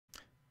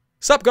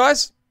Sup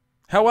guys,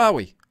 how are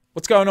we?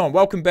 What's going on?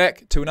 Welcome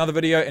back to another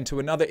video and to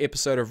another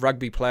episode of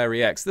Rugby Player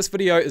Reacts. This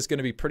video is going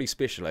to be pretty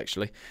special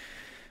actually,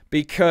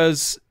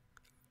 because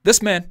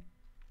this man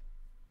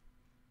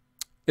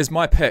is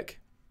my pick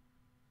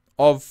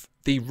of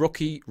the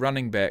rookie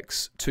running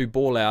backs to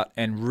ball out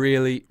and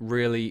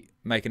really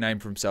make a name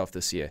for himself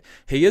this year.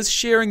 He is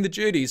sharing the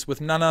duties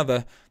with none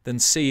other than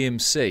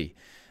CMC,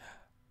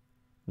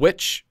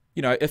 which,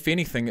 you know, if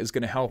anything is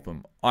going to help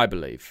him, I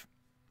believe.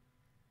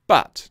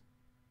 But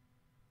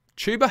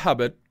Chuba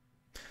Hubbard,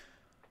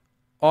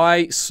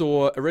 I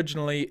saw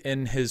originally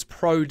in his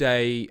pro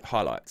day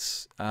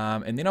highlights,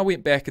 and then I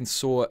went back and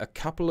saw a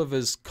couple of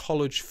his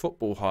college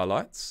football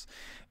highlights,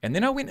 and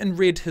then I went and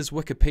read his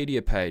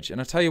Wikipedia page, and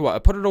I tell you what, I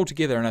put it all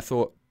together and I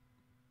thought,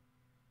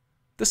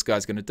 this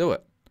guy's going to do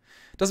it.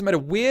 Doesn't matter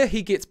where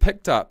he gets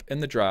picked up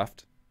in the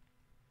draft,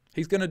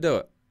 he's going to do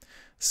it.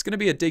 It's going to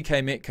be a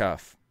DK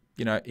Metcalf.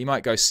 You know, he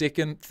might go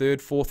second,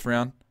 third, fourth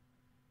round.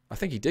 I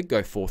think he did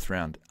go fourth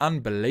round,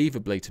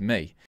 unbelievably to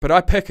me. But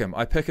I pick him.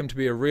 I pick him to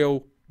be a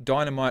real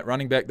dynamite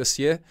running back this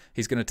year.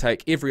 He's going to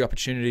take every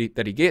opportunity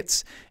that he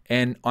gets,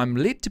 and I'm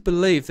led to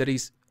believe that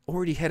he's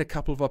already had a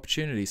couple of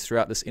opportunities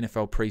throughout this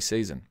NFL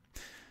preseason.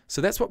 So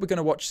that's what we're going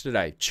to watch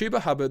today. Chuba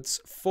Hubbard's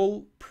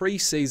full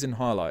preseason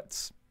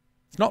highlights.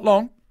 It's not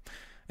long.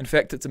 In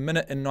fact, it's 1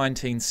 minute and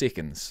 19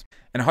 seconds.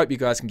 And I hope you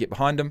guys can get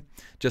behind him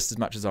just as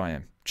much as I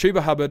am.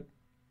 Chuba Hubbard,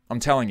 I'm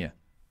telling you,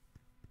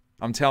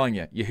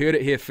 you heard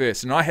it here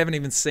first, and I haven't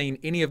even seen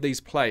any of these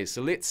plays.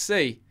 So let's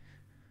see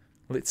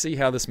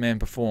how this man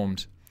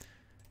performed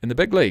in the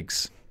big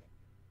leagues,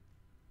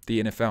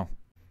 the NFL.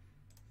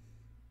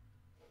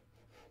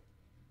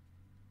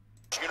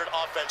 Unit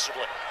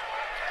offensively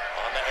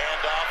on the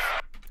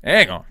handoff.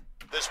 Hang on.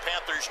 This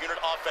Panthers unit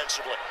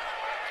offensively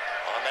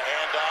on the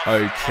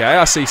handoff. Okay,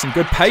 I see some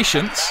good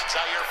patience.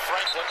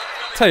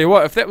 Tell you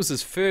what, if that was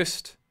his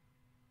first,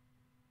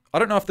 I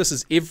don't know if this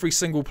is every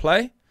single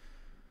play,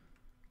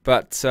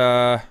 but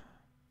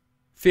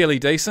fairly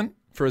decent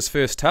for his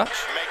first touch.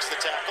 Makes the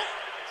tackle.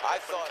 I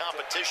thought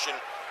competition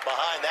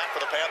behind that for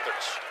the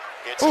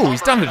Panthers. Oh,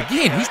 he's done it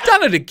again. He's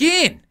done it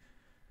again.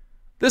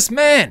 This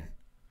man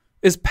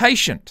is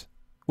patient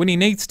when he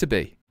needs to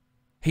be.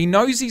 He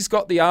knows he's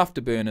got the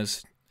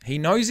afterburners. He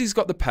knows he's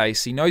got the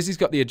pace. He knows he's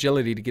got the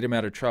agility to get him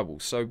out of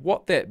trouble. So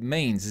what that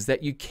means is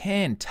that you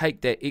can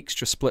take that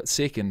extra split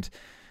second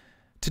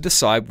to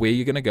decide where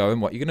you're going to go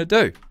and what you're going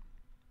to do.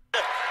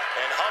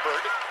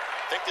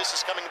 This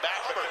is coming back.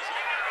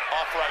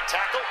 Off right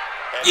tackle.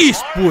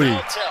 Yes, boy.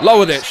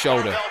 Lower that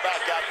shoulder.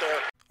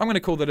 I'm going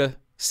to call that a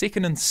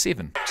 2nd and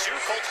 7. Two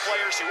Colts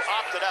players who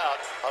opted out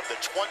of the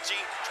 20.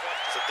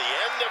 It's at the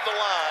end of the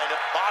line,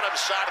 bottom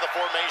side of the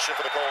formation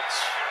for the Colts.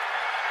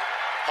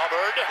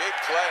 Hubbard. Big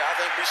play. I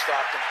think we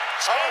stopped him.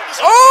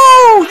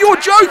 Oh, you're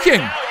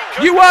joking.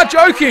 You are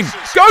joking.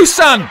 Go,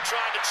 son.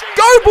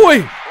 Go, boy.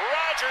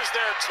 Rodgers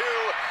there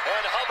too,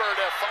 and Hubbard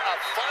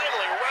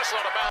finally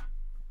wrestled about.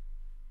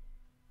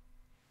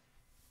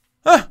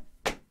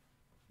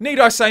 Need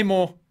I say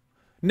more?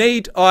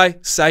 Need I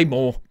say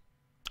more?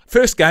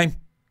 First game,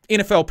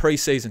 NFL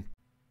preseason.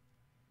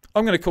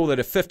 I'm going to call that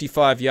a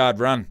 55-yard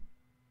run.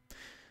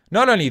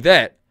 Not only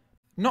that,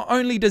 not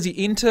only does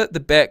he enter the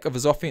back of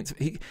his offense,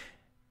 he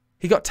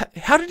got.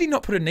 How did he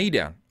not put a knee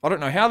down? I don't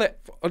know how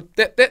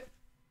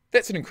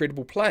that's an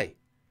incredible play.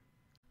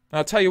 And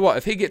I'll tell you what,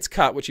 if he gets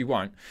cut, which he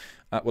won't,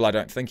 well, I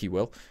don't think he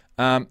will.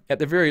 At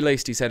the very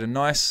least, he's had a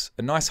nice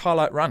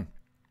highlight run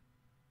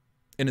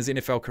in his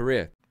NFL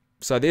career.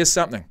 So there's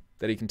something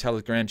that he can tell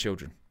his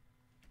grandchildren.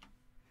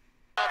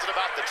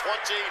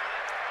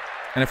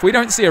 And if we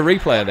don't see a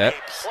replay of that,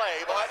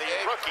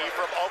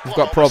 we've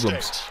got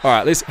problems. All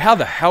right, how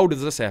the hell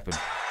does this happen?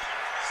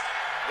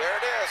 There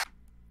it is.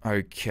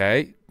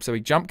 Okay, so he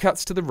jump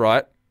cuts to the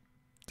right,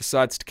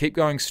 decides to keep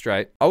going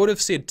straight. I would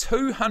have said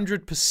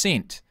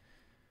 200%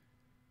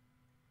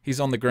 he's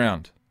on the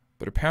ground,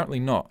 but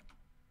apparently not.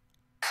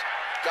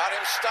 Got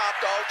him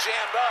stopped, all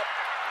jammed up.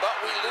 But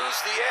we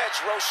lose the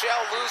edge.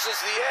 Rochelle loses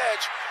the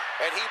edge,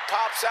 and he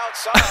pops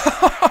outside.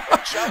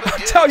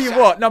 I tell you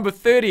what, number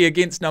 30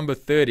 against number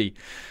 30.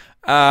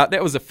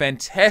 That was a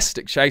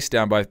fantastic chase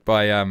down by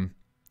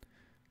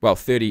well,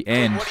 30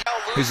 and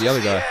who's the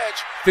other guy?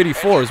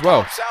 34 as well.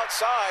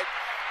 Outside,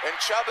 and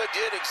Chuba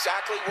did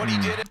exactly what he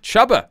did.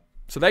 Chuba.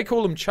 So they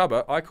call him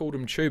Chuba. I called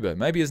him Chuba.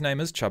 Maybe his name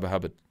is Chuba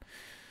Hubbard.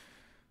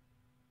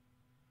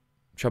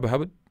 Chuba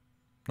Hubbard?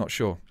 Not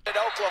sure. At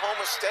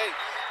Oklahoma State.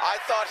 I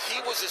thought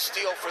he was a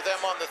steal for them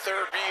on the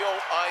third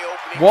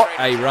eye-opening. What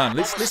a run.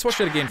 Let's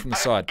watch it again from the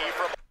side.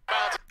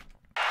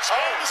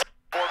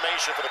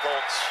 Formation for the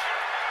Colts.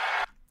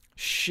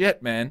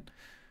 Shit, man.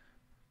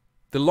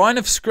 The line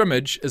of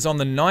scrimmage is on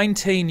the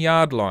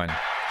 19-yard line.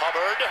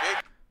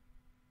 Hubbard.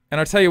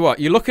 And I tell you what,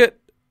 you look at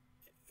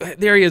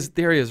there he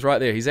is right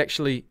there. He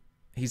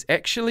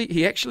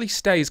actually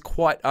stays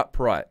quite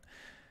upright.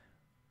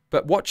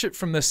 But watch it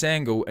from this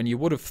angle and you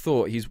would have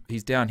thought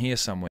he's down here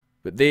somewhere.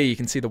 But there you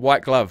can see the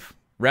white glove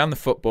round the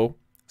football,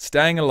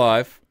 staying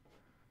alive.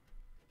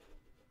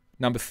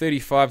 Number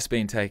 35's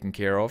been taken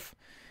care of.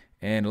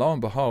 And lo and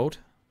behold,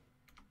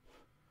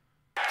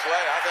 Play,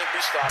 I think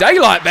we stopped.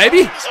 daylight,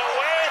 baby. He's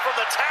away from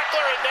the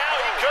tackler, and now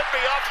he could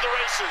be off to the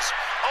races.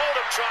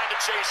 Odom trying to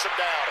chase him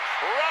down.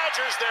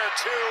 Rogers there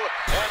too,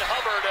 and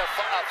Hubbard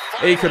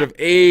a He could have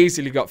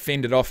easily got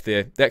fended off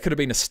there. That could have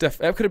been a stiff.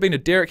 That could have been a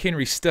Derrick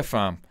Henry stiff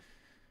arm.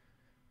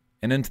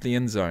 And into the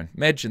end zone.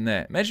 Imagine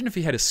that. Imagine if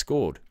he had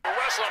scored.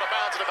 wrestle out of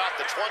bounds at about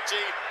the 20.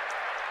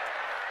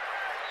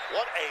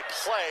 What a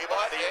play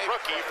by the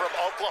rookie from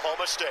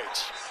Oklahoma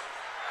State.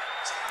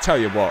 Tell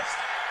you what.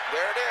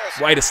 There it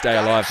is. Way to stay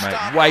alive,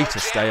 mate. Way to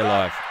stay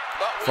alive.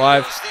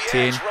 5,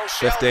 10,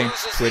 15,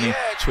 20,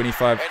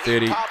 25,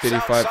 30,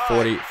 35,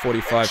 40,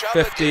 45,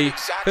 50,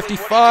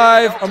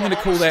 55. I'm going to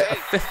call that a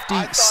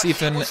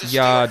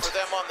 57-yard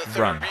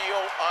run.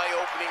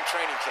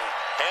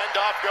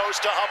 Handoff goes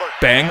to Hubbard.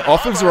 Bang,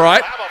 off is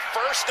right.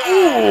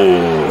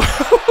 Ooh.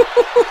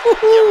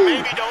 You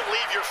maybe don't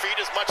leave your feet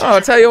as much as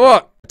I'll tell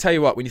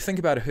you what, when you think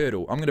about a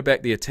hurdle, I'm going to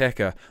back the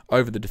attacker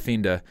over the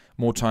defender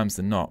more times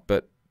than not,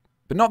 but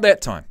not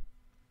that time.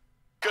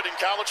 Good in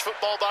college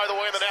football, by the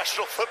way, in the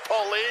National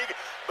Football League,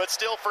 but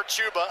still for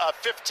Chuba, a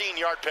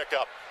 15-yard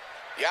pickup.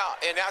 Yeah,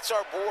 and that's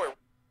our boy.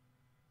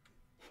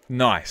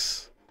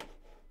 Nice.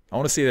 I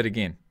want to see that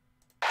again.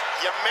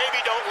 You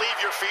maybe don't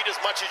leave your feet as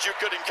much as you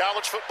could in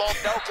college football.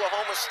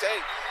 Oklahoma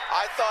State,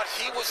 I thought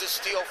he was a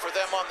steal for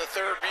them on the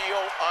third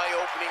real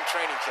eye-opening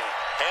training camp.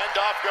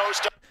 Handoff goes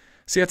to...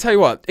 See, I tell you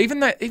what, even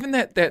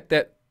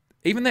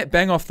that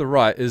bang off the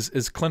right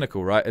is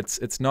clinical, right?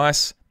 It's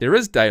nice. There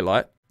is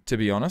daylight, to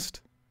be honest,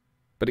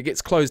 but it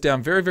gets closed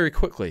down very, very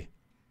quickly.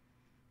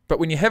 But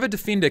when you have a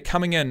defender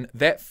coming in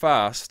that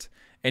fast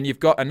and you've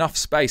got enough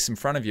space in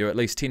front of you, at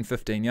least 10,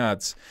 15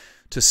 yards,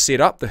 to set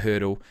up the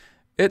hurdle,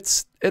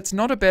 it's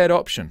not a bad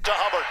option. To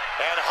Hubbard,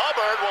 and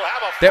Hubbard will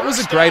have a that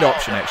was a great down.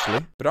 option,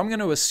 actually, but I'm going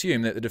to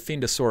assume that the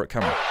defender saw it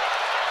coming.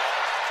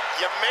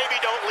 You maybe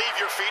don't leave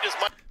your feet as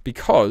much.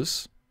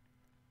 Because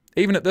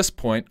even at this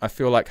point, I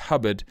feel like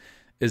Hubbard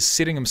is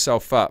setting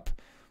himself up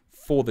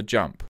for the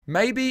jump.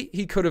 Maybe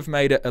he could have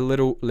made it a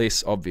little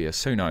less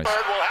obvious. Who knows?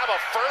 Hubbard will have a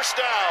first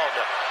down.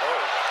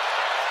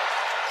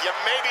 You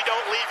maybe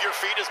don't leave your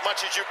feet as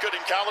much as you could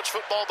in college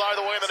football, by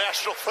the way, in the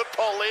National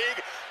Football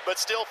League, but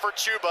still for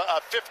Chuba,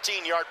 a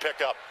 15-yard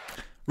pickup.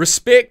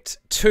 Respect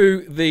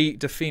to the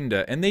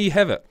defender. And there you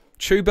have it.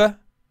 Chuba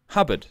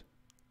Hubbard.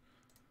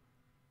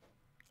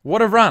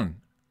 What a run.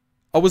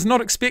 I was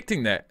not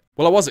expecting that.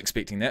 Well, I was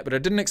expecting that, but I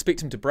didn't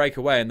expect him to break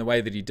away in the way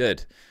that he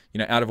did, you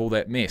know, out of all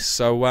that mess.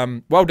 So,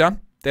 well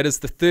done. That is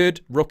the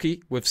third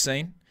rookie we've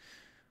seen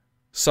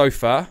so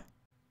far.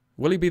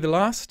 Will he be the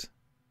last?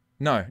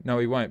 No,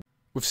 he won't.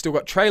 We've still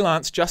got Trey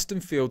Lance, Justin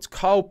Fields,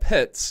 Kyle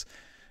Pitts,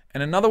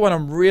 and another one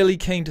I'm really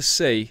keen to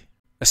see,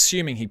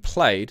 assuming he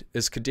played,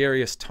 is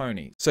Kadarius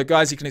Toney. So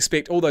guys, you can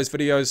expect all those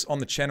videos on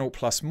the channel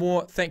plus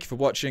more. Thank you for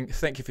watching.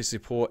 Thank you for your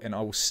support, and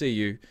I will see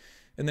you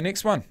in the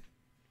next one.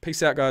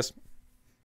 Peace out, guys.